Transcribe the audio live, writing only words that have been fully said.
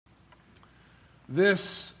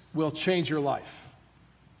This will change your life.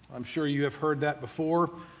 I'm sure you have heard that before.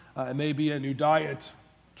 It may be a new diet,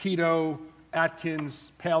 keto,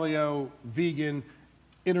 Atkins, paleo, vegan,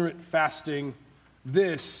 intermittent fasting.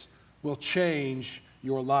 This will change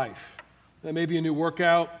your life. There may be a new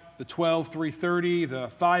workout, the 12-3-30, the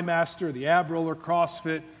Thigh Master, the Ab Roller,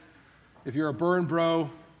 CrossFit. If you're a burn bro,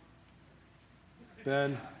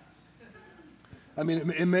 then,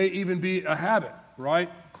 it may even be a habit, right?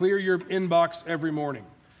 Clear your inbox every morning.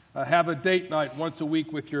 Have a date night once a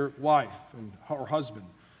week with your wife or husband.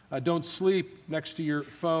 Don't sleep next to your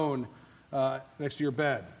phone, next to your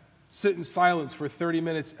bed. Sit in silence for 30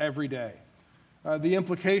 minutes every day. The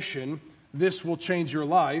implication, this will change your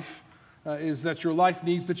life, is that your life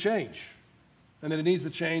needs to change, and that it needs to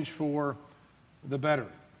change for the better.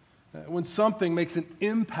 When something makes an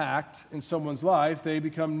impact in someone's life, they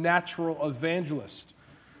become natural evangelists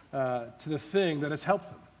to the thing that has helped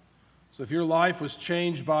them. So if your life was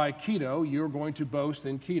changed by keto, you're going to boast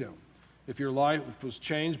in keto. If your life was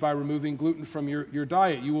changed by removing gluten from your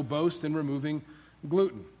diet, you will boast in removing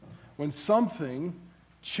gluten. When something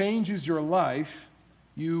changes your life,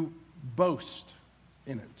 you boast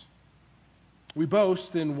in it. We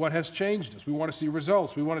boast in what has changed us. We want to see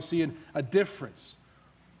results. We want to see a difference.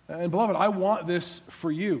 And beloved, I want this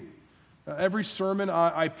for you. Every sermon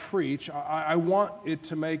I preach, I want it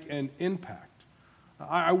to make an impact.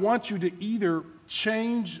 I want you to either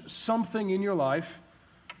change something in your life,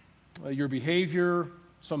 your behavior,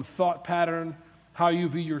 some thought pattern, how you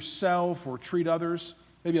view yourself or treat others,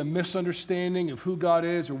 maybe a misunderstanding of who God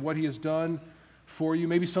is or what He has done for you,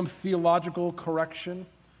 maybe some theological correction.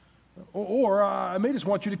 Or I may just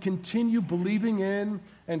want you to continue believing in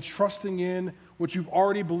and trusting in what you've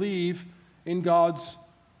already believed in God's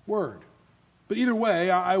Word. But either way,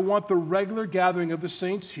 I want the regular gathering of the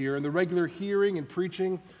saints here and the regular hearing and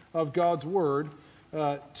preaching of God's Word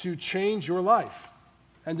to change your life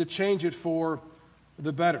and to change it for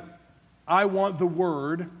the better. I want the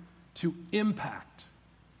Word to impact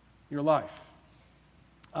your life.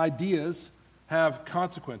 Ideas have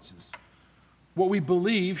consequences. What we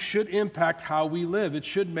believe should impact how we live. It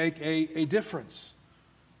should make a difference.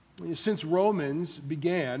 Since Romans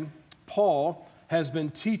began, Paul has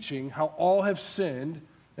been teaching how all have sinned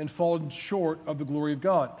and fallen short of the glory of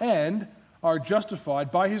God and are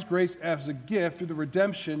justified by His grace as a gift through the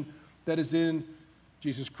redemption that is in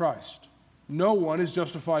Jesus Christ. No one is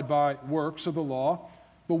justified by works of the law,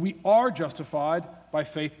 but we are justified by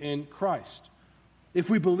faith in Christ. If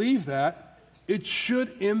we believe that, it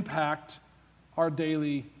should impact our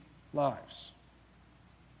daily lives.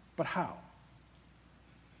 But how?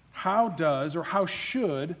 How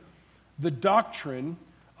should the doctrine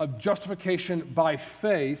of justification by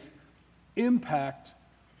faith impact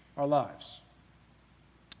our lives?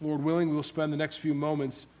 Lord willing, we'll spend the next few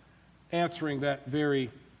moments answering that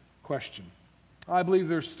very question. I believe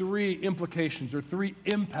there's three implications or three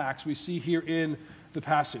impacts we see here in the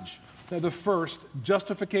passage. Now, the first,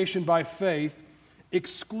 justification by faith,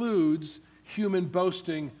 excludes human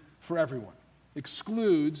boasting for everyone.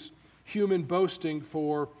 Excludes human boasting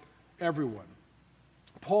for everyone.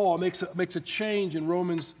 Paul makes a change in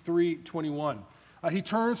Romans 3:21. He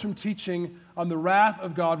turns from teaching on the wrath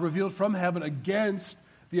of God revealed from heaven against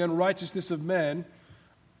the unrighteousness of men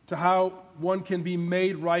to how one can be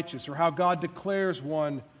made righteous, or how God declares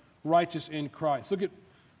one righteous in Christ. Look at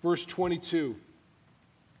verse 22.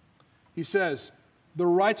 He says, "The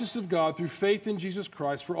righteousness of God through faith in Jesus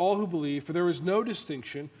Christ for all who believe, for there is no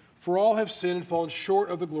distinction, for all have sinned and fallen short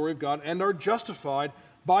of the glory of God, and are justified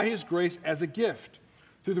by His grace as a gift,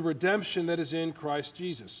 through the redemption that is in Christ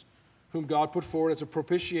Jesus, whom God put forward as a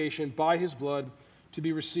propitiation by His blood to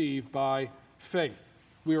be received by faith."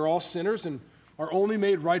 We are all sinners and are only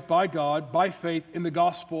made right by God by faith in the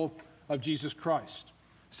gospel of Jesus Christ.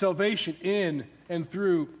 Salvation is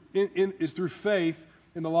through faith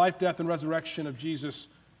in the life, death, and resurrection of Jesus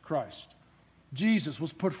Christ. Jesus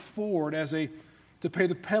was put forward to pay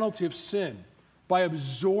the penalty of sin by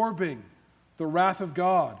absorbing the wrath of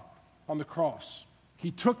God on the cross. He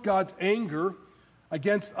took God's anger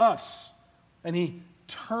against us and He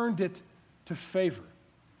turned it to favor.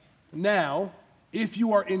 Now, if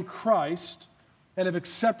you are in Christ and have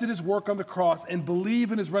accepted His work on the cross and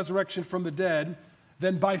believe in His resurrection from the dead,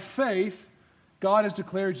 then by faith, God has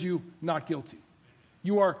declared you not guilty.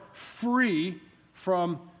 You are free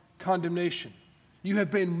from condemnation. You have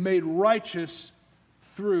been made righteous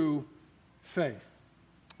through faith.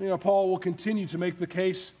 Paul will continue to make the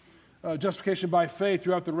case justification by faith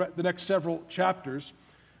throughout the next several chapters.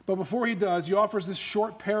 But before he does, he offers this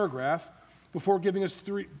short paragraph before giving us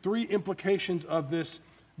three implications of this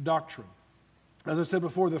doctrine. As I said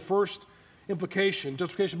before, the first implication,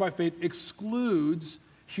 justification by faith, excludes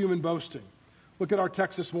human boasting. Look at our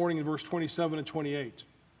text this morning in verse 27 and 28.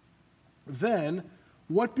 Then,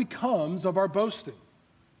 what becomes of our boasting?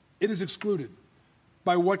 It is excluded.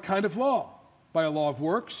 By what kind of law? By a law of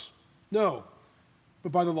works? No,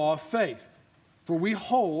 but by the law of faith. For we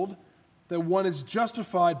hold that one is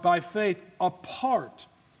justified by faith apart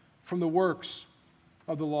from the works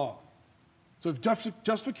of the law. So if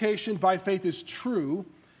justification by faith is true,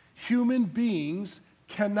 human beings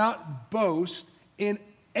cannot boast in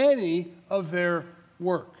any of their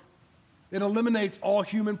work. It eliminates all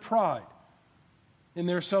human pride in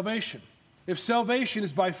their salvation. If salvation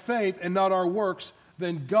is by faith and not our works,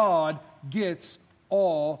 then God gets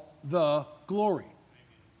all the glory.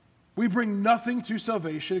 We bring nothing to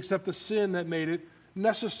salvation except the sin that made it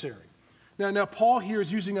necessary. Now Paul here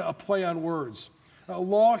is using a play on words.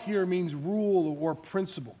 Law here means rule or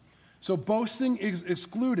principle. So boasting is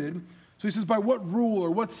excluded. So he says, by what rule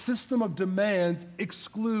or what system of demands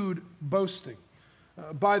exclude boasting?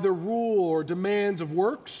 By the rule or demands of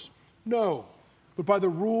works? No, but by the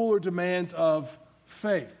rule or demands of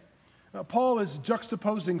faith. Paul is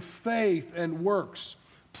juxtaposing faith and works,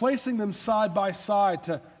 placing them side by side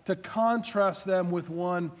to contrast them with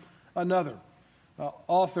one another.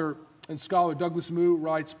 Author and scholar Douglas Moo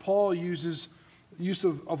writes, Paul use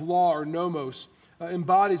of law or nomos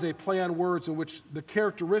embodies a play on words in which the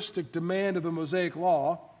characteristic demand of the Mosaic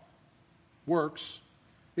law, works,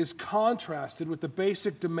 is contrasted with the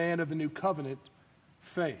basic demand of the new covenant,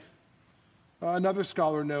 faith. Another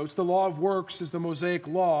scholar notes, the law of works is the Mosaic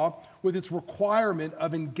law with its requirement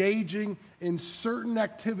of engaging in certain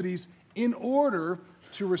activities in order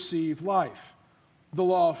to receive life. The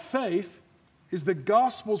law of faith is the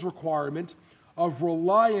gospel's requirement of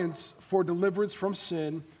reliance for deliverance from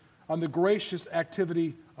sin on the gracious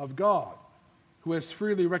activity of God, who has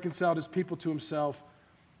freely reconciled his people to himself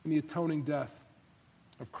in the atoning death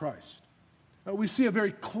of Christ. We see a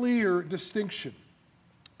very clear distinction.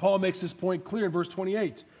 Paul makes this point clear in verse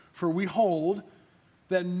 28. For we hold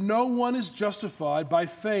that no one is justified by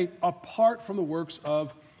faith apart from the works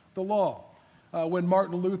of the law. When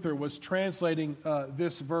Martin Luther was translating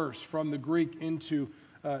this verse from the Greek into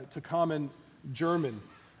to common German,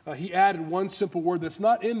 he added one simple word that's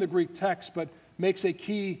not in the Greek text, but makes a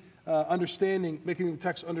key understanding, making the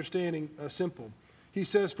text understanding simple. He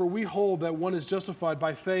says, for we hold that one is justified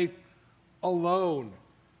by faith alone,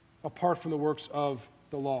 apart from the works of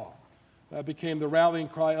the law. That became the rallying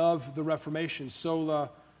cry of the Reformation, sola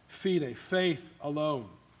fide, faith alone.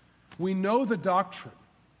 We know the doctrine,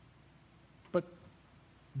 but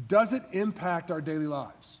does it impact our daily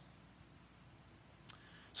lives?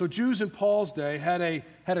 So Jews in Paul's day had a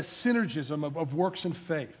synergism of works and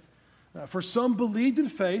faith. For some believed in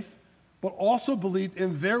faith, but also believed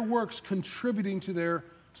in their works contributing to their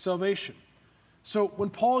salvation. So when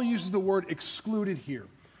Paul uses the word excluded here,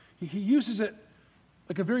 he uses it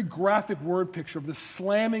like a very graphic word picture of the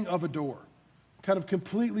slamming of a door, kind of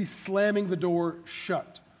completely slamming the door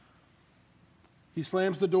shut. He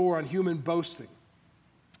slams the door on human boasting.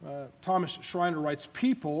 Thomas Schreiner writes,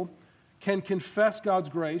 people can confess God's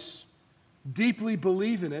grace, deeply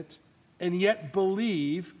believe in it, and yet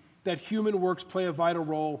believe that human works play a vital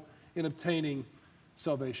role in obtaining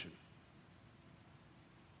salvation.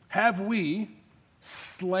 Have we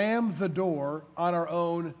slammed the door on our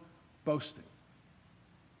own boasting?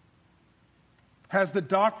 Has the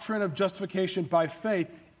doctrine of justification by faith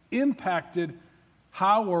impacted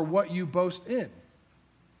how or what you boast in?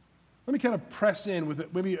 Let me kind of press in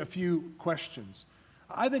with maybe a few questions.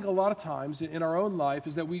 I think a lot of times in our own life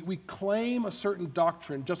is that we claim a certain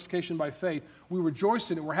doctrine, justification by faith. We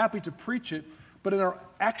rejoice in it. We're happy to preach it. But in our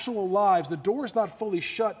actual lives, the door is not fully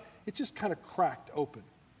shut. It's just kind of cracked open.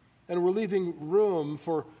 And we're leaving room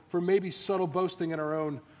for maybe subtle boasting in our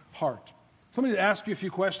own heart. So let me ask you a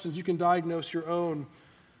few questions. You can diagnose your own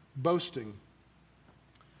boasting.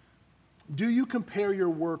 Do you compare your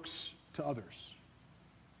works to others?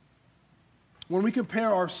 When we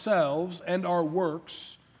compare ourselves and our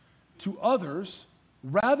works to others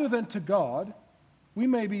rather than to God, we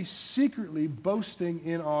may be secretly boasting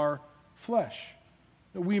in our flesh.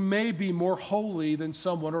 We may be more holy than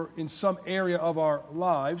someone or in some area of our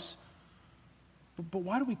lives, but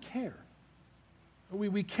why do we care?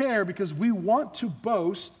 We care because we want to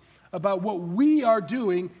boast about what we are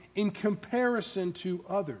doing in comparison to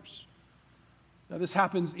others. Now, this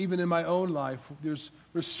happens even in my own life. There's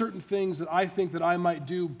certain things that I think that I might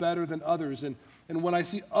do better than others. And when I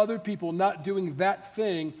see other people not doing that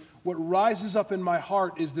thing, what rises up in my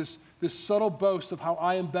heart is this subtle boast of how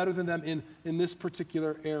I am better than them in this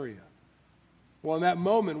particular area. Well, in that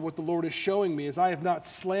moment, what the Lord is showing me is I have not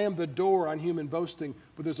slammed the door on human boasting,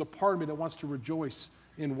 but there's a part of me that wants to rejoice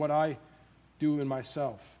in what I do in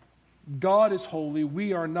myself. God is holy,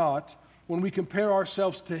 we are not. When we compare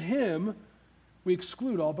ourselves to Him, we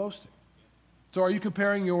exclude all boasting. So are you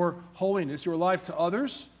comparing your holiness, your life to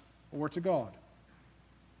others, or to God?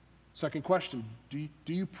 Second question, do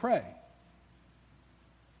you pray?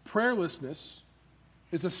 Prayerlessness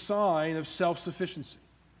is a sign of self-sufficiency.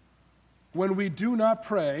 When we do not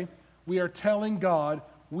pray, we are telling God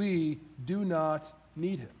we do not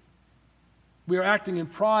need Him. We are acting in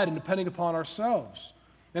pride and depending upon ourselves.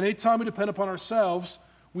 And anytime we depend upon ourselves,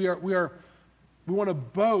 we want to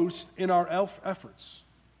boast in our efforts.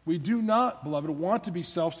 We do not, beloved, want to be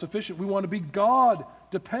self-sufficient. We want to be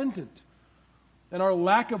God-dependent. And our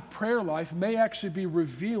lack of prayer life may actually be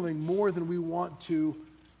revealing more than we want to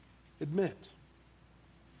admit.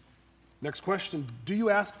 Next question, do you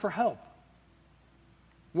ask for help?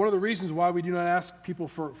 One of the reasons why we do not ask people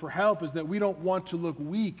for help is that we don't want to look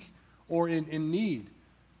weak or in need.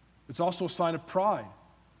 It's also a sign of pride.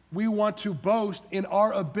 We want to boast in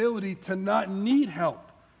our ability to not need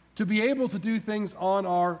help, to be able to do things on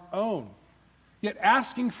our own. Yet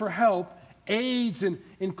asking for help aids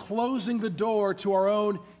in closing the door to our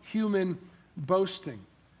own human boasting.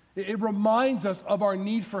 It reminds us of our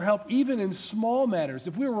need for help, even in small matters.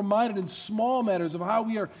 If we are reminded in small matters of how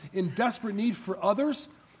we are in desperate need for others,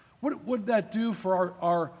 what would that do for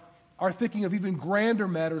our thinking of even grander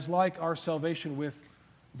matters like our salvation with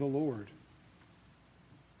the Lord?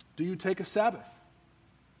 Do you take a Sabbath?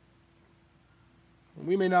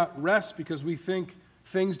 We may not rest because we think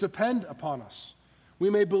things depend upon us. We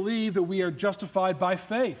may believe that we are justified by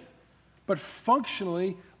faith, but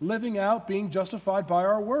functionally living out being justified by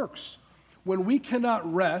our works. When we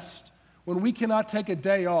cannot rest, when we cannot take a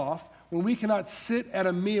day off, when we cannot sit at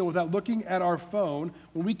a meal without looking at our phone,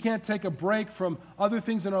 when we can't take a break from other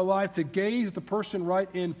things in our life to gaze at the person right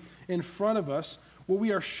in front of us, what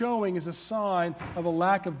we are showing is a sign of a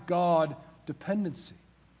lack of God dependency.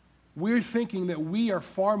 We're thinking that we are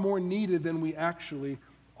far more needed than we actually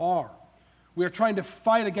are. We are trying to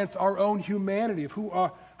fight against our own humanity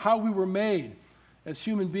of how we were made as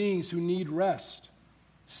human beings who need rest.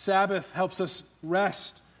 Sabbath helps us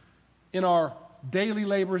rest in our daily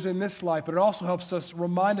labors in this life, but it also helps us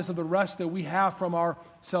remind us of the rest that we have from our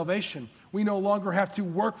salvation. We no longer have to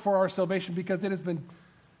work for our salvation because it has been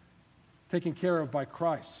taken care of by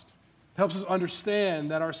Christ. It helps us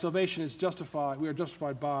understand that our salvation is justified. We are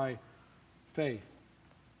justified by faith.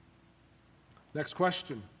 Next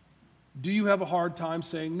question. Do you have a hard time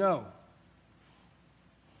saying no?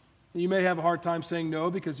 You may have a hard time saying no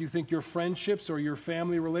because you think your friendships or your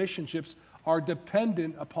family relationships are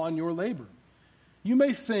dependent upon your labor. You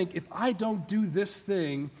may think, if I don't do this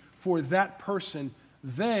thing for that person,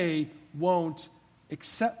 they won't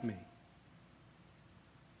accept me.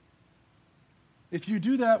 If you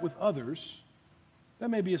do that with others, that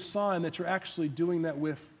may be a sign that you're actually doing that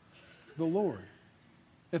with the Lord.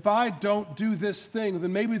 If I don't do this thing,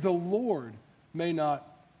 then maybe the Lord may not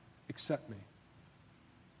accept me.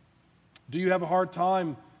 Do you have a hard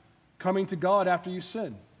time coming to God after you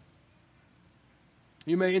sin?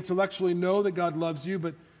 You may intellectually know that God loves you,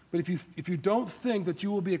 but if you don't think that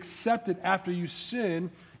you will be accepted after you sin,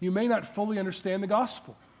 you may not fully understand the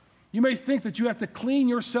gospel. You may think that you have to clean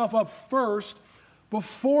yourself up first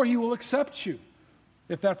before He will accept you.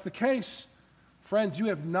 If that's the case, friends, you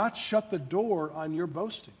have not shut the door on your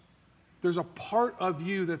boasting. There's a part of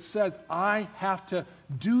you that says, I have to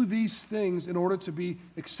do these things in order to be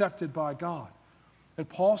accepted by God. And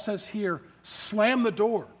Paul says here, slam the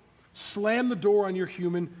door. Slam the door on your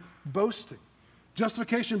human boasting.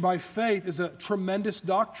 Justification by faith is a tremendous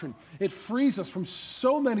doctrine. It frees us from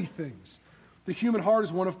so many things. The human heart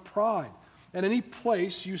is one of pride. And any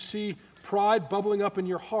place you see pride bubbling up in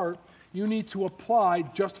your heart, you need to apply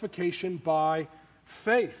justification by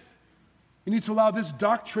faith. You need to allow this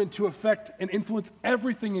doctrine to affect and influence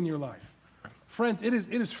everything in your life. Friends, it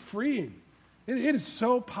is freeing. It is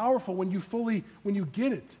so powerful when you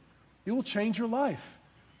get it. It will change your life.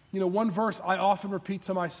 You know, one verse I often repeat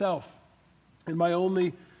to myself in my own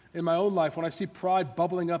life when I see pride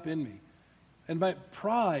bubbling up in me. And my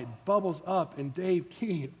pride bubbles up in Dave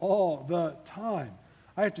Kiehn all the time.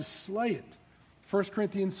 I have to slay it. 1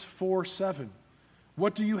 Corinthians 4:7.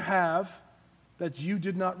 What do you have that you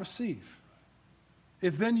did not receive?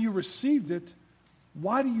 If then you received it,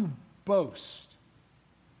 why do you boast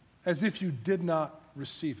as if you did not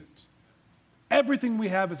receive it? Everything we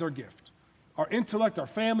have is our gift. Our intellect, our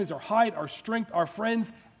families, our height, our strength, our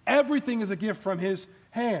friends, everything is a gift from His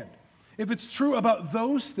hand. If it's true about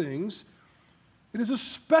those things, It is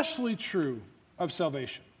especially true of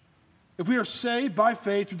salvation. If we are saved by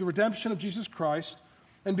faith through the redemption of Jesus Christ,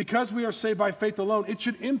 and because we are saved by faith alone, it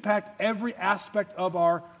should impact every aspect of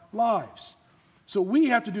our lives. So we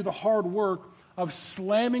have to do the hard work of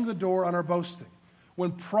slamming the door on our boasting.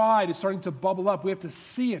 When pride is starting to bubble up, we have to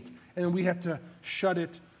see it, and we have to shut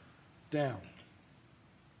it down.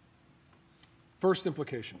 First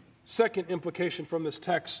implication. Second implication from this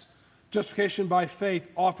text, justification by faith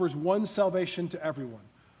offers one salvation to everyone.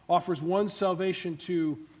 Offers one salvation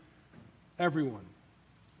to everyone.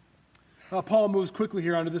 Paul moves quickly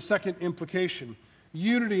here on to the second implication,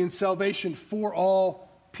 unity and salvation for all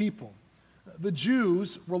people. The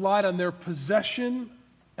Jews relied on their possession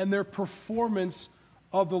and their performance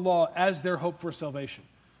of the law as their hope for salvation.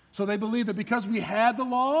 So they believed that because we had the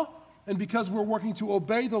law and because we're working to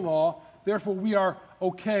obey the law, therefore we are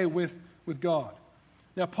okay with God.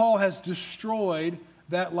 Now, Paul has destroyed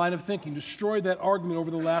that line of thinking, destroyed that argument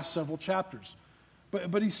over the last several chapters.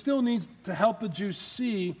 But he still needs to help the Jews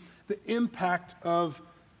see the impact of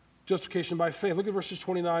justification by faith. Look at verses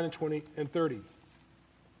 29 and 20 and 30.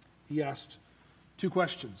 He asked two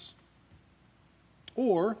questions.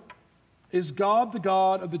 Or, is God the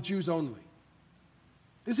God of the Jews only?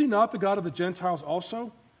 Is he not the God of the Gentiles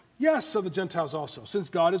also? Yes, of the Gentiles also, since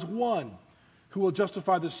God is one, who will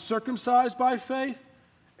justify the circumcised by faith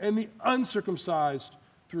and the uncircumcised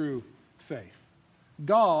through faith.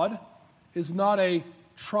 God is not a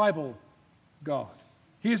tribal God.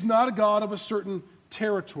 He is not a God of a certain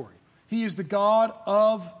territory. He is the God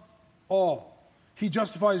of all. He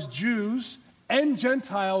justifies Jews and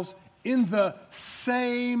Gentiles in the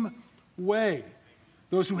same way.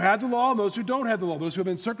 Those who have the law and those who don't have the law, those who have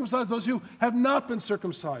been circumcised, those who have not been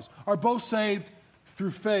circumcised, are both saved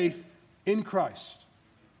through faith in Christ.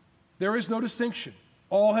 There is no distinction.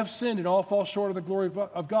 All have sinned and all fall short of the glory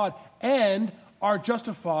of God and are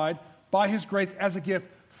justified by his grace as a gift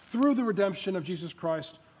through the redemption of Jesus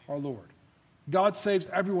Christ our Lord. God saves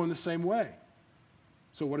everyone the same way.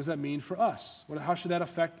 So what does that mean for us? How should that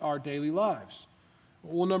affect our daily lives?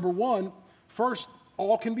 Well, number one, first,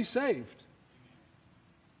 all can be saved.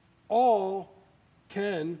 All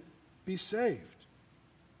can be saved.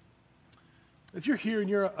 If you're here and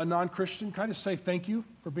you're a non-Christian, can I just say thank you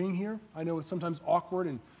for being here? I know it's sometimes awkward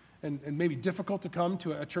and maybe difficult to come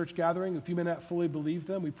to a church gathering. If you may not fully believe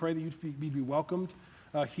them, we pray that you'd be welcomed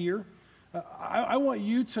here. I want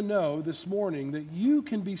you to know this morning that you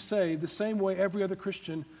can be saved the same way every other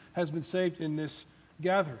Christian has been saved in this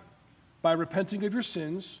gathering, by repenting of your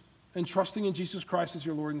sins and trusting in Jesus Christ as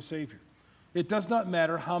your Lord and Savior. It does not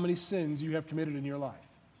matter how many sins you have committed in your life.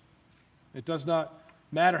 It does not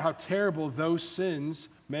matter how terrible those sins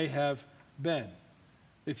may have been.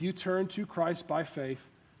 If you turn to Christ by faith,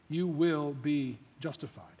 you will be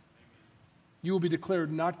justified. You will be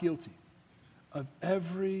declared not guilty of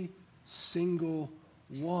every single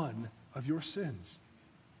one of your sins.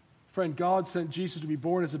 Friend, God sent Jesus to be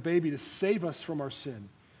born as a baby to save us from our sin.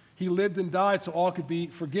 He lived and died so all could be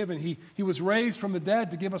forgiven. He was raised from the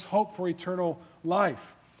dead to give us hope for eternal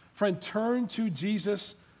life. Friend, turn to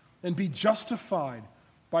Jesus and be justified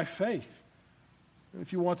by faith.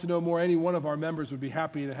 If you want to know more, any one of our members would be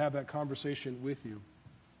happy to have that conversation with you.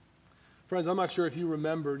 Friends, I'm not sure if you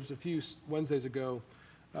remember, just a few Wednesdays ago,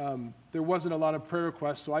 there wasn't a lot of prayer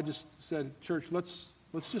requests, so I just said, church, let's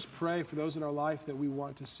just pray for those in our life that we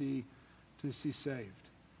want to see saved.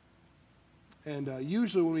 And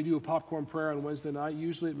usually when we do a popcorn prayer on Wednesday night,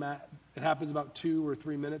 usually it happens about 2 or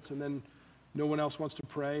 3 minutes, and then no one else wants to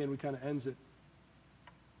pray, and we kind of ends it.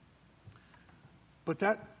 But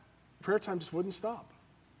that prayer time just wouldn't stop.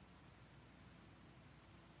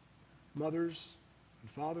 Mothers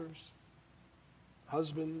and fathers,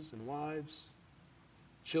 husbands and wives,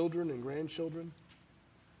 children and grandchildren,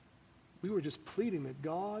 we were just pleading that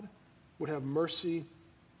God would have mercy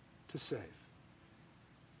to save.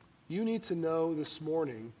 You need to know this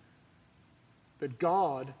morning that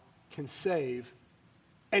God can save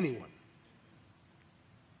anyone.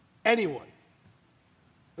 Anyone.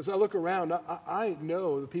 As I look around, I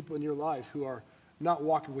know the people in your life who are not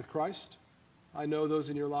walking with Christ. I know those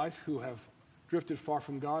in your life who have drifted far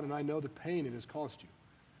from God, and I know the pain it has caused you.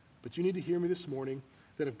 But you need to hear me this morning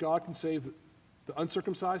that if God can save the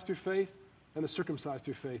uncircumcised through faith and the circumcised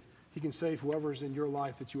through faith, he can save whoever is in your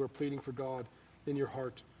life that you are pleading for God in your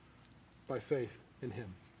heart by faith in him.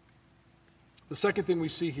 The second thing we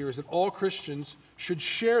see here is that all Christians should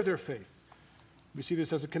share their faith. We see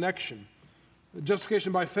this as a connection.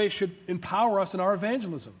 Justification by faith should empower us in our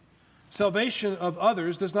evangelism. Salvation of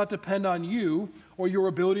others does not depend on you or your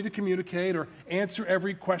ability to communicate or answer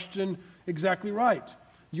every question exactly right.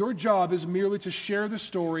 Your job is merely to share the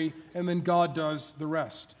story, and then God does the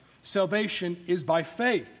rest. Salvation is by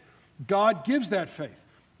faith. God gives that faith.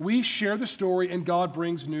 We share the story, and God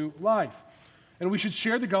brings new life. And we should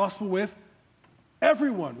share the gospel with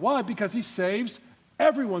everyone. Why? Because he saves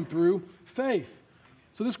everyone through faith.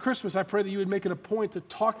 So this Christmas, I pray that you would make it a point to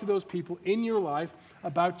talk to those people in your life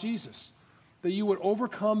about Jesus, that you would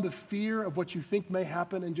overcome the fear of what you think may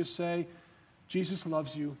happen and just say, Jesus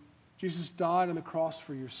loves you. Jesus died on the cross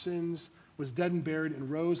for your sins, was dead and buried, and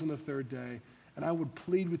rose on the third day. And I would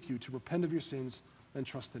plead with you to repent of your sins and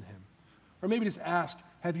trust in him. Or maybe just ask,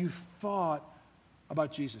 have you thought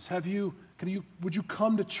about Jesus? Would you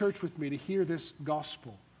come to church with me to hear this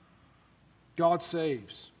gospel? God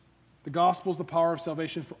saves. The gospel is the power of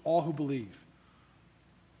salvation for all who believe.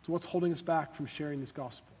 So what's holding us back from sharing this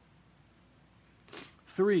gospel?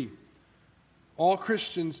 3, all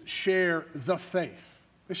Christians share the faith.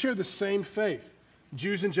 They share the same faith.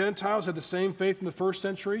 Jews and Gentiles had the same faith in the first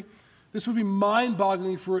century. This would be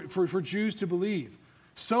mind-boggling for Jews to believe.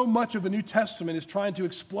 So much of the New Testament is trying to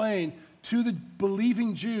explain to the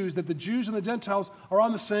believing Jews that the Jews and the Gentiles are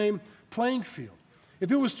on the same playing field.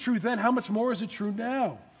 If it was true then, how much more is it true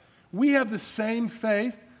now? We have the same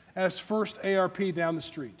faith as First ARP down the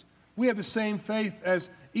street. We have the same faith as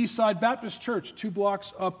Eastside Baptist Church 2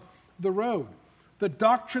 blocks up the road. The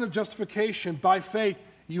doctrine of justification by faith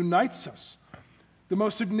unites us. The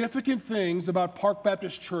most significant things about Park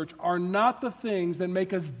Baptist Church are not the things that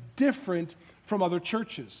make us different from other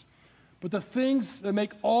churches, but the things that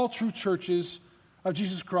make all true churches of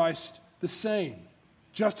Jesus Christ the same.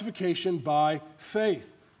 Justification by faith.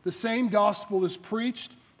 The same gospel is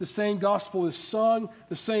preached, the same gospel is sung,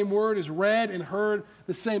 the same word is read and heard,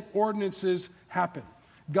 the same ordinances happen.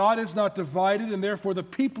 God is not divided, and therefore the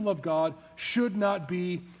people of God should not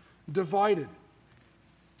be divided.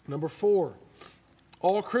 Number 4,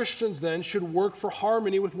 all Christians then should work for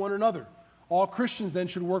harmony with one another. All Christians then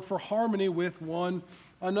should work for harmony with one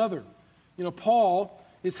another. Paul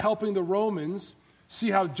is helping the Romans see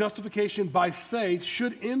how justification by faith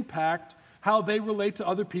should impact how they relate to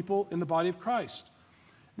other people in the body of Christ.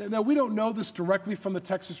 Now, we don't know this directly from the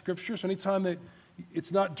text of Scripture, so anytime that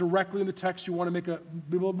it's not directly in the text, you want to be a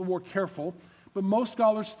little bit more careful. But most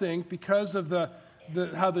scholars think because of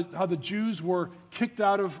how the Jews were kicked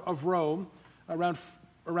out of Rome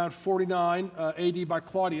around 49 AD by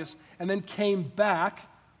Claudius, and then came back,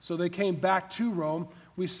 so they came back to Rome,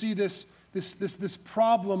 we see this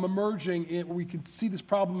problem emerging, we can see this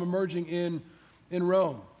problem emerging in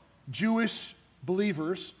Rome. Jewish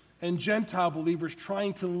believers and Gentile believers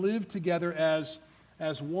trying to live together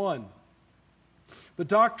as one. The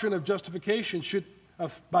doctrine of justification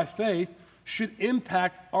by faith should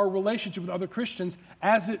impact our relationship with other Christians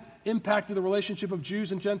as it impacted the relationship of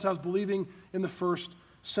Jews and Gentiles believing in the first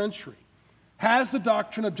century. Has the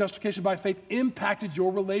doctrine of justification by faith impacted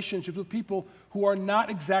your relationships with people who are not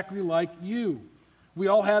exactly like you? We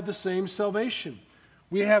all have the same salvation.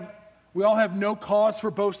 We all have no cause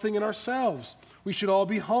for boasting in ourselves. We should all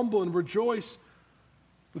be humble and rejoice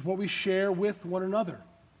with what we share with one another.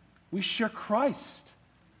 We share Christ.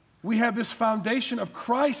 We have this foundation of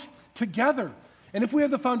Christ together. And if we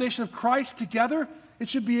have the foundation of Christ together, it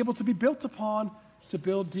should be able to be built upon to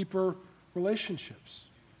build deeper relationships.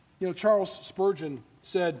 Charles Spurgeon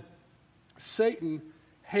said, Satan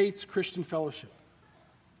hates Christian fellowship.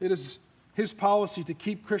 It is his policy to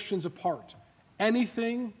keep Christians apart.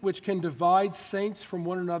 Anything which can divide saints from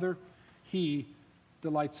one another, he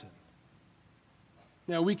delights in.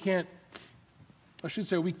 Now, we can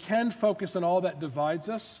focus on all that divides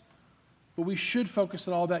us, but we should focus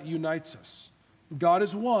on all that unites us. God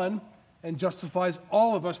is one and justifies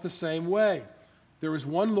all of us the same way. There is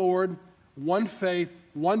one Lord, one faith,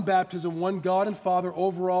 one baptism, one God and Father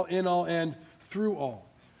over all, in all, and through all.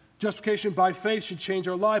 Justification by faith should change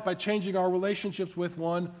our life by changing our relationships with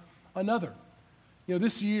one another.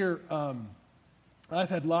 This year, I've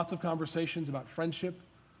had lots of conversations about friendship,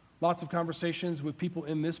 lots of conversations with people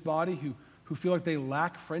in this body who feel like they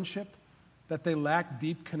lack friendship, that they lack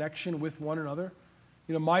deep connection with one another.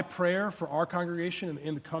 My prayer for our congregation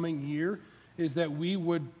in the coming year is that we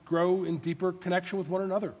would grow in deeper connection with one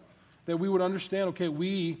another, that we would understand, okay,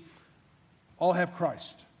 we all have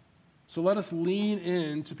Christ. So let us lean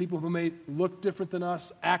in to people who may look different than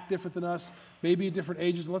us, act different than us, maybe at different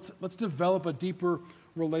ages. Let's develop a deeper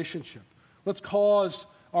relationship. Let's cause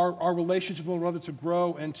our relationship with one another to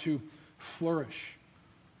grow and to flourish.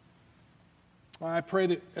 I pray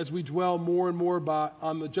that as we dwell more and more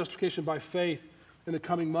on the justification by faith in the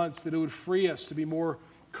coming months, that it would free us to be more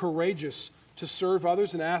courageous to serve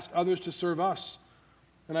others and ask others to serve us.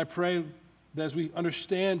 And I pray that as we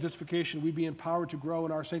understand justification, we be empowered to grow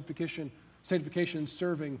in our sanctification and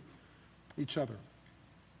serving each other.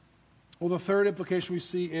 Well, the third implication we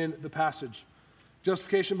see in the passage,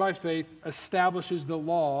 justification by faith establishes the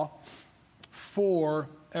law for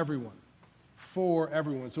everyone. For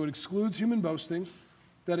everyone. So it excludes human boasting,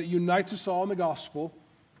 that it unites us all in the gospel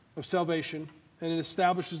of salvation, and it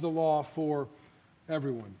establishes the law for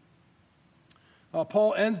everyone.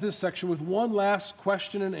 Paul ends this section with one last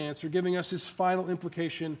question and answer, giving us his final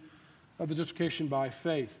implication of the justification by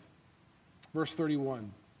faith. Verse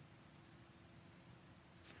 31.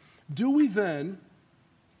 Do we then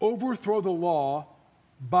overthrow the law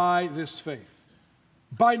by this faith?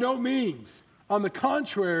 By no means. On the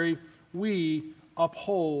contrary, we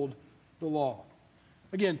uphold the law.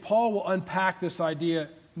 Again, Paul will unpack this idea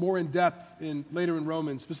more in depth later in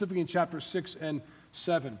Romans, specifically in chapters 6 and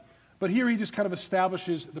 7. But here he just kind of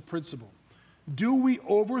establishes the principle. Do we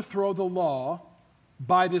overthrow the law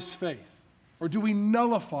by this faith? Or do we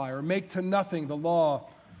nullify or make to nothing the law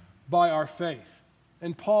by our faith?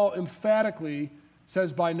 And Paul emphatically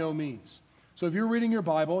says by no means. So if you're reading your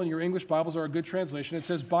Bible, and your English Bibles are a good translation, it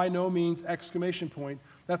says by no means, exclamation point.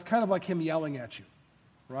 That's kind of like him yelling at you,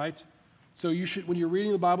 right? So you should, when you're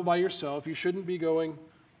reading the Bible by yourself, you shouldn't be going,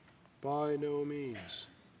 by no means.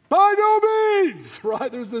 By no means,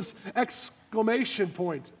 right? There's this exclamation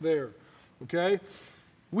point there, okay?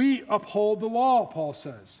 We uphold the law, Paul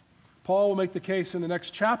says. Paul will make the case in the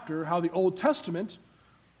next chapter how the Old Testament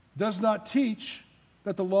does not teach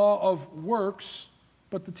that the law of works,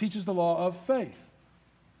 but that teaches the law of faith.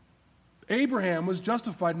 Abraham was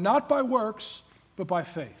justified not by works, but by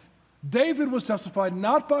faith. David was justified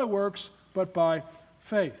not by works, but by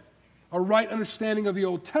faith. A right understanding of the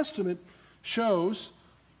Old Testament shows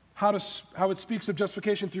how it speaks of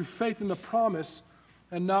justification through faith in the promise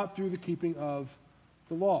and not through the keeping of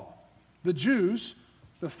the law. The Jews,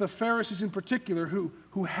 the Pharisees in particular,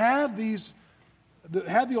 who had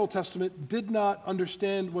the Old Testament, did not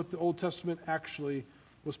understand what the Old Testament actually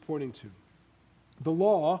was pointing to. The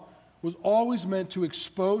law was always meant to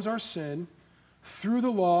expose our sin. Through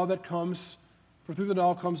the law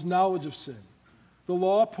comes knowledge of sin. The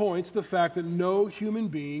law points to the fact that no human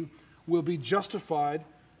being will be justified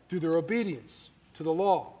through their obedience to the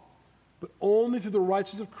law, but only through the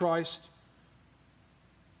righteousness of Christ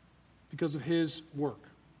because of his work.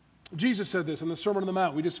 Jesus said this in the Sermon on the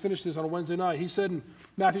Mount. We just finished this on a Wednesday night. He said in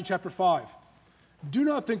Matthew chapter 5, do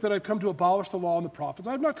not think that I've come to abolish the law and the prophets.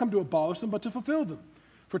 I have not come to abolish them, but to fulfill them.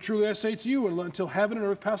 For truly I say to you, until heaven and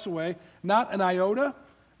earth pass away, not an iota,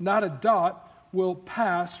 not a dot will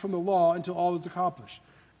pass from the law until all is accomplished.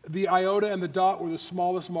 The iota and the dot were the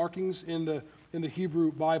smallest markings in the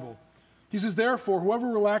Hebrew Bible. He says, therefore, whoever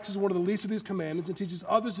relaxes one of the least of these commandments and teaches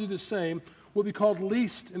others to do the same will be called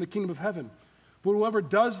least in the kingdom of heaven. But whoever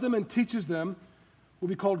does them and teaches them will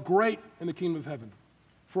be called great in the kingdom of heaven.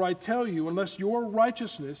 For I tell you, unless your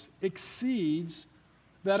righteousness exceeds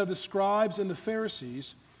that of the scribes and the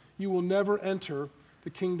Pharisees, you will never enter the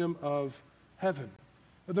kingdom of heaven.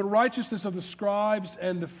 The righteousness of the scribes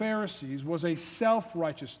and the Pharisees was a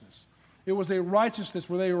self-righteousness. It was a righteousness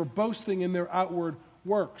where they were boasting in their outward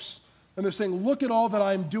works. And they're saying, look at all that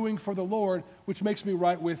I'm doing for the Lord, which makes me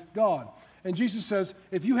right with God. And Jesus says,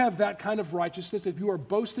 if you have that kind of righteousness, if you are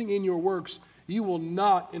boasting in your works, you will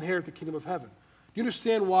not inherit the kingdom of heaven. Do you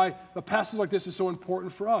understand why a passage like this is so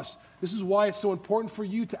important for us? This is why it's so important for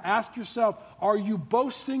you to ask yourself, are you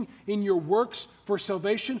boasting in your works for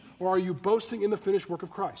salvation, or are you boasting in the finished work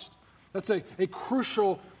of Christ? That's a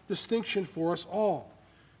crucial distinction for us all,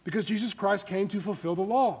 because Jesus Christ came to fulfill the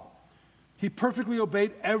law. He perfectly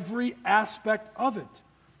obeyed every aspect of it.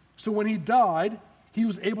 So when he died, he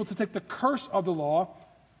was able to take the curse of the law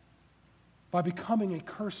by becoming a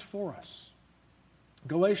curse for us.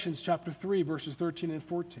 Galatians chapter 3, verses 13 and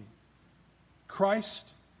 14.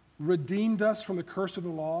 Christ redeemed us from the curse of the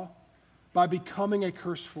law by becoming a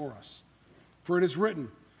curse for us. For it is written,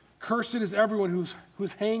 cursed is everyone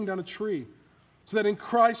who's hanged on a tree, so that in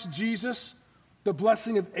Christ Jesus the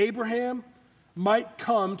blessing of Abraham might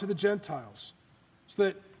come to the Gentiles, so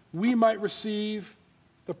that we might receive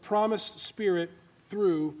the promised Spirit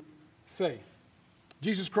through faith.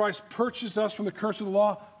 Jesus Christ purchased us from the curse of the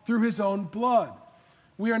law through his own blood.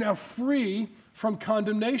 We are now free from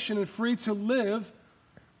condemnation and free to live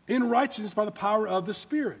in righteousness by the power of the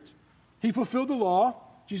Spirit. He fulfilled the law,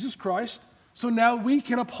 Jesus Christ, so now we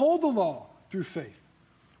can uphold the law through faith.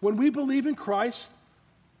 When we believe in Christ,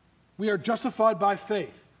 we are justified by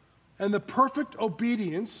faith. And the perfect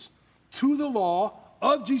obedience to the law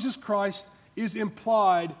of Jesus Christ is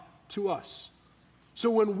implied to us. So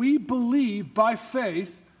when we believe by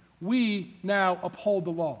faith, we now uphold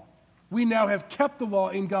the law. We now have kept the law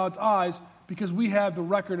in God's eyes because we have the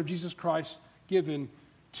record of Jesus Christ given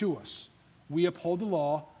to us. We uphold the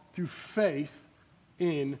law through faith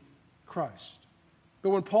in Christ. But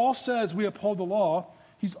when Paul says we uphold the law,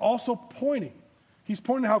 he's also pointing. He's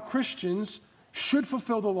pointing to how Christians should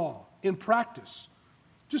fulfill the law in practice.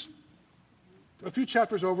 Just a few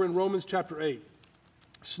chapters over in Romans chapter 8.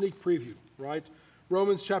 Sneak preview, right?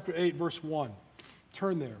 Romans chapter 8, verse 1.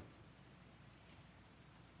 Turn there.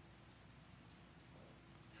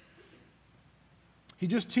 He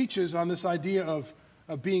just teaches on this idea of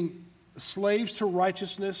being slaves to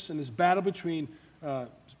righteousness and this battle between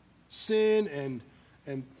sin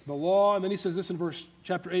and the law. And then he says this in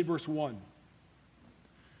chapter 8, verse 1.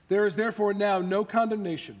 There is therefore now no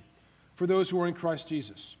condemnation for those who are in Christ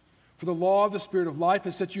Jesus. For the law of the Spirit of life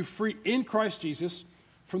has set you free in Christ Jesus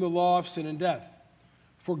from the law of sin and death.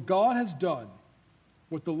 For God has done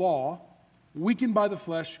what the law, weakened by the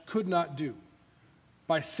flesh, could not do,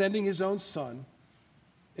 by sending his own Son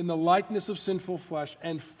in the likeness of sinful flesh,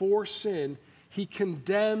 and for sin, he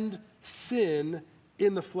condemned sin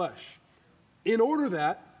in the flesh, in order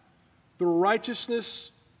that the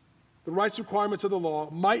righteous requirements of the law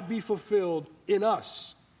might be fulfilled in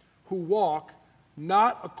us, who walk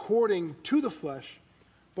not according to the flesh,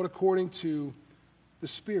 but according to the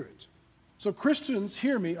Spirit. So Christians,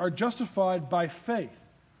 hear me, are justified by faith.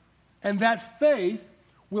 And that faith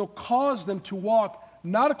will cause them to walk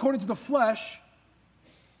not according to the flesh,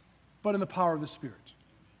 but in the power of the Spirit.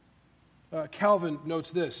 Calvin notes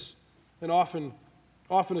this, and often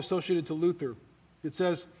associated to Luther. It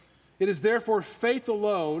says, "It is therefore faith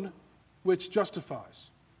alone which justifies.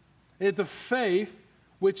 And the faith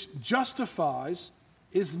which justifies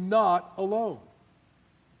is not alone.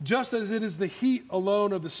 Just as it is the heat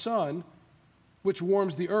alone of the sun which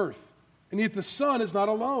warms the earth. And yet the sun is not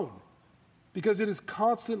alone, because it is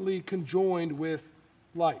constantly conjoined with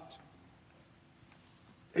light."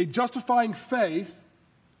 A justifying faith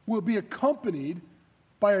will be accompanied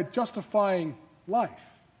by a justifying life.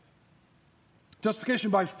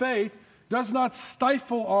 Justification by faith does not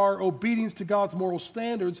stifle our obedience to God's moral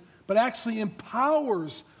standards, but actually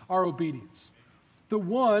empowers our obedience. The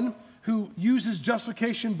one who uses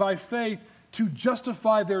justification by faith to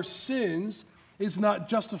justify their sins is not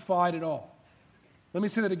justified at all. Let me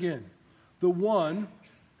say that again. The one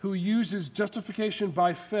who uses justification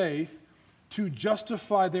by faith to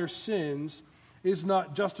justify their sins is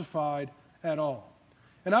not justified at all.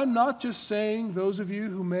 And I'm not just saying, those of you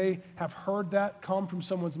who may have heard that come from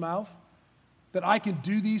someone's mouth, that I can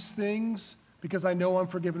do these things because I know I'm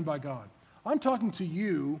forgiven by God. I'm talking to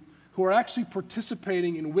you who are actually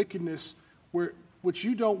participating in wickedness which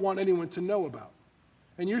you don't want anyone to know about.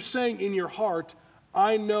 And you're saying in your heart,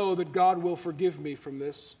 I know that God will forgive me from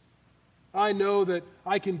this. I know that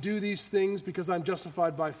I can do these things because I'm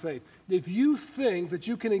justified by faith. If you think that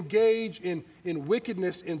you can engage in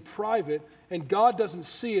wickedness in private and God doesn't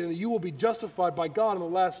see it and you will be justified by God on the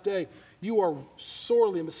last day, you are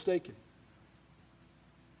sorely mistaken.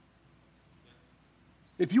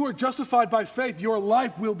 If you are justified by faith, your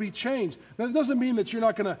life will be changed. Now, that doesn't mean that you're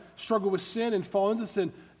not going to struggle with sin and fall into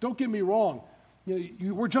sin. Don't get me wrong.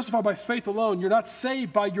 We're justified by faith alone. You're not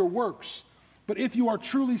saved by your works. But if you are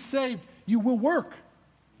truly saved, you will work.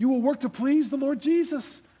 You will work to please the Lord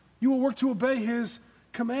Jesus. You will work to obey his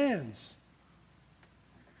commands.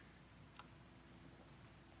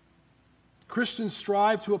 Christians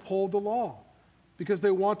strive to uphold the law because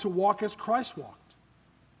they want to walk as Christ walked.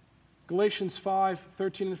 Galatians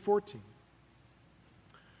 5:13 and 14.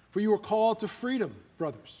 For you are called to freedom,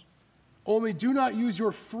 brothers. Only do not use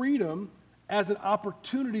your freedom as an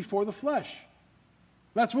opportunity for the flesh.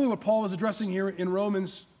 That's really what Paul is addressing here in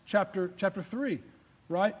Romans chapter 3,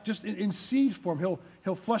 right? Just in seed form.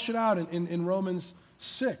 He'll flesh it out in Romans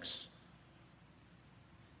 6.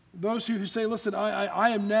 Those who say, listen, I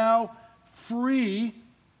am now free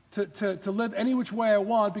to live any which way I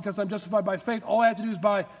want because I'm justified by faith. All I have to do is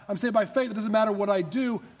I'm saved by faith. It doesn't matter what I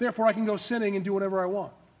do. Therefore, I can go sinning and do whatever I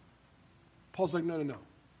want. Paul's like, no.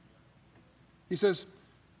 He says,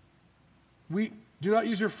 we do not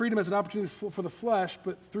use your freedom as an opportunity for the flesh,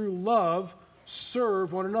 but through love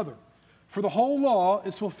serve one another. For the whole law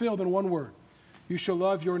is fulfilled in one word. You shall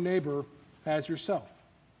love your neighbor as yourself.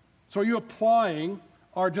 So are you applying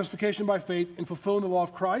our justification by faith in fulfilling the law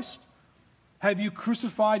of Christ? Have you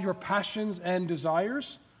crucified your passions and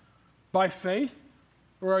desires by faith?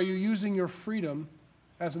 Or are you using your freedom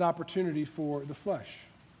as an opportunity for the flesh?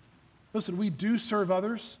 Listen, we do serve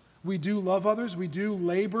others. We do love others. We do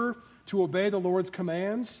labor to obey the Lord's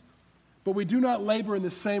commands. But we do not labor in the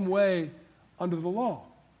same way under the law.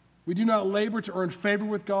 We do not labor to earn favor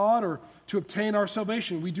with God or to obtain our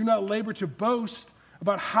salvation. We do not labor to boast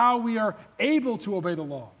about how we are able to obey the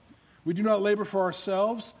law. We do not labor for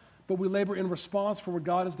ourselves, but we labor in response for what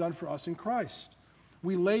God has done for us in Christ.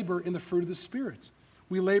 We labor in the fruit of the Spirit.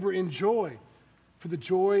 We labor in joy for the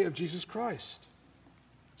joy of Jesus Christ.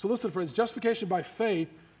 So listen, friends, justification by faith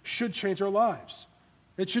should change our lives.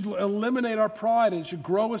 It should eliminate our pride and it should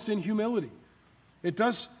grow us in humility. It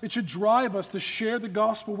should drive us to share the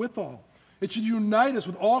gospel with all. It should unite us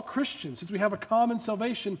with all Christians since we have a common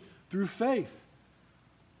salvation through faith.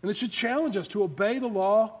 And it should challenge us to obey the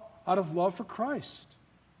law out of love for Christ.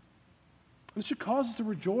 And it should cause us to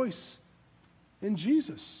rejoice in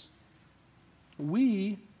Jesus.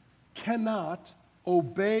 We cannot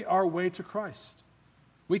obey our way to Christ.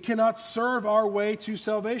 We cannot serve our way to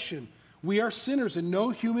salvation. We are sinners, and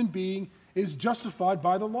no human being is justified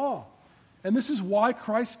by the law. And this is why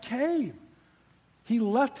Christ came. He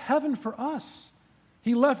left heaven for us.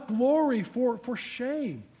 He left glory for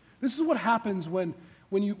shame. This is what happens when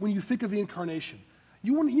you think of the incarnation.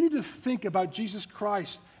 You need to think about Jesus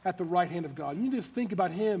Christ at the right hand of God. You need to think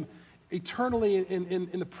about him eternally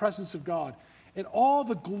in the presence of God. And all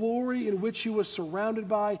the glory in which he was surrounded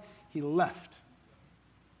by, he left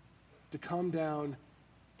to come down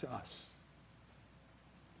to us.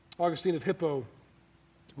 Augustine of Hippo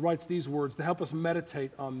writes these words to help us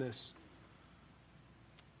meditate on this.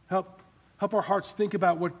 Help our hearts think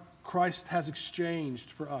about what Christ has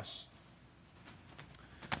exchanged for us.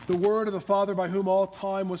 The Word of the Father by whom all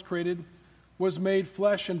time was created was made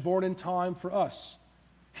flesh and born in time for us.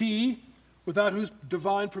 He, without whose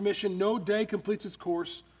divine permission no day completes its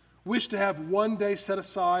course, wished to have one day set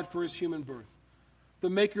aside for his human birth. The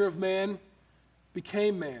maker of man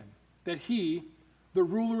became man, that he, the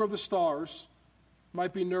ruler of the stars,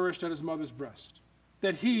 might be nourished at his mother's breast,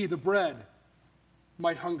 that he, the bread,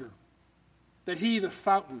 might hunger, that he, the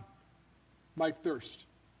fountain, might thirst,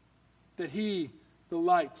 that he, the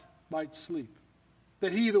light, might sleep,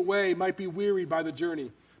 that he, the way, might be wearied by the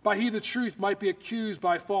journey, by he, the truth, might be accused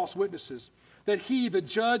by false witnesses, that he, the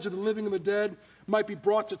judge of the living and the dead, might be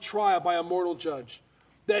brought to trial by a mortal judge,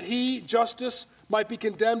 that he, justice, might be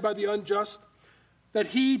condemned by the unjust, that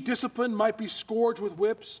he, discipline, might be scourged with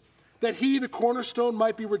whips, that he, the cornerstone,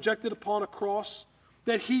 might be rejected upon a cross,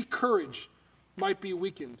 that he, courage, might be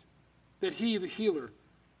weakened, that he, the healer,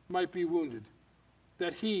 might be wounded,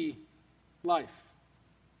 that he, life,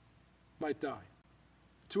 might die.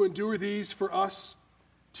 To endure these for us,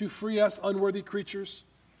 to free us unworthy creatures,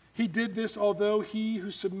 he did this although he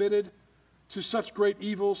who submitted to such great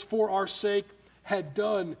evils for our sake had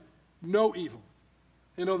done no evil.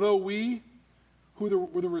 And although we, who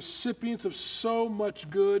were the recipients of so much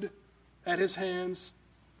good at his hands,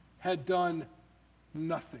 had done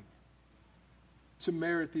nothing to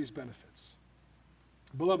merit these benefits.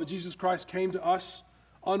 Beloved, Jesus Christ came to us,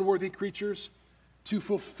 unworthy creatures, to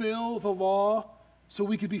fulfill the law so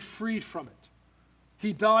we could be freed from it.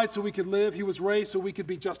 He died so we could live. He was raised so we could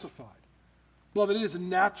be justified. Beloved, it is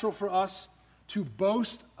natural for us to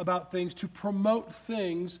boast about things, to promote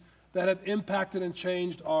things that have impacted and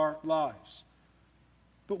changed our lives.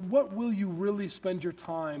 But what will you really spend your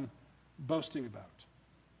time boasting about?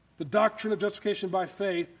 The doctrine of justification by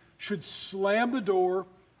faith should slam the door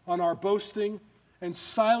on our boasting and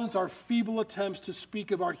silence our feeble attempts to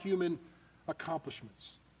speak of our human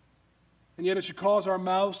accomplishments. And yet it should cause our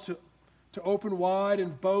mouths to open wide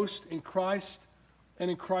and boast in Christ and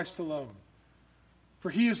in Christ alone. For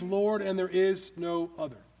he is Lord and there is no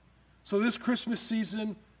other. So this Christmas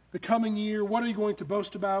season, the coming year, what are you going to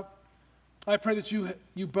boast about? I pray that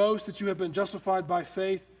you boast that you have been justified by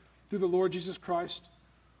faith through the Lord Jesus Christ.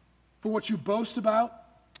 For what you boast about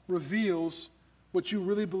reveals what you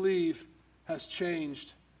really believe has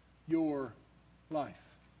changed your life.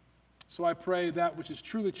 So I pray that which has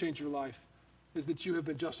truly changed your life is that you have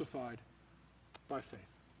been justified by faith.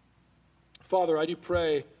 Father, I do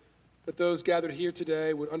pray that those gathered here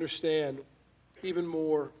today would understand even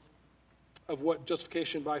more of what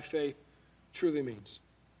justification by faith truly means.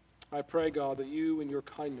 I pray, God, that you in your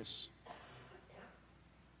kindness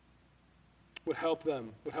would help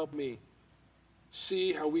them, would help me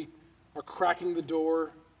see how we are cracking the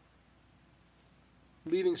door,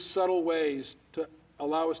 leaving subtle ways to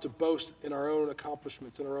allow us to boast in our own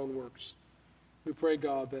accomplishments and our own works. We pray,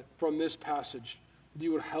 God, that from this passage,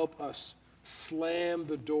 you would help us slam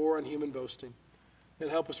the door on human boasting and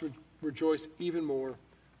help us rejoice even more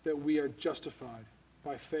that we are justified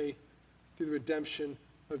by faith through the redemption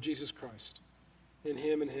of Jesus Christ. In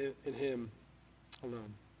him and him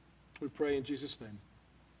alone. We pray in Jesus' name.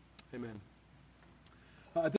 Amen.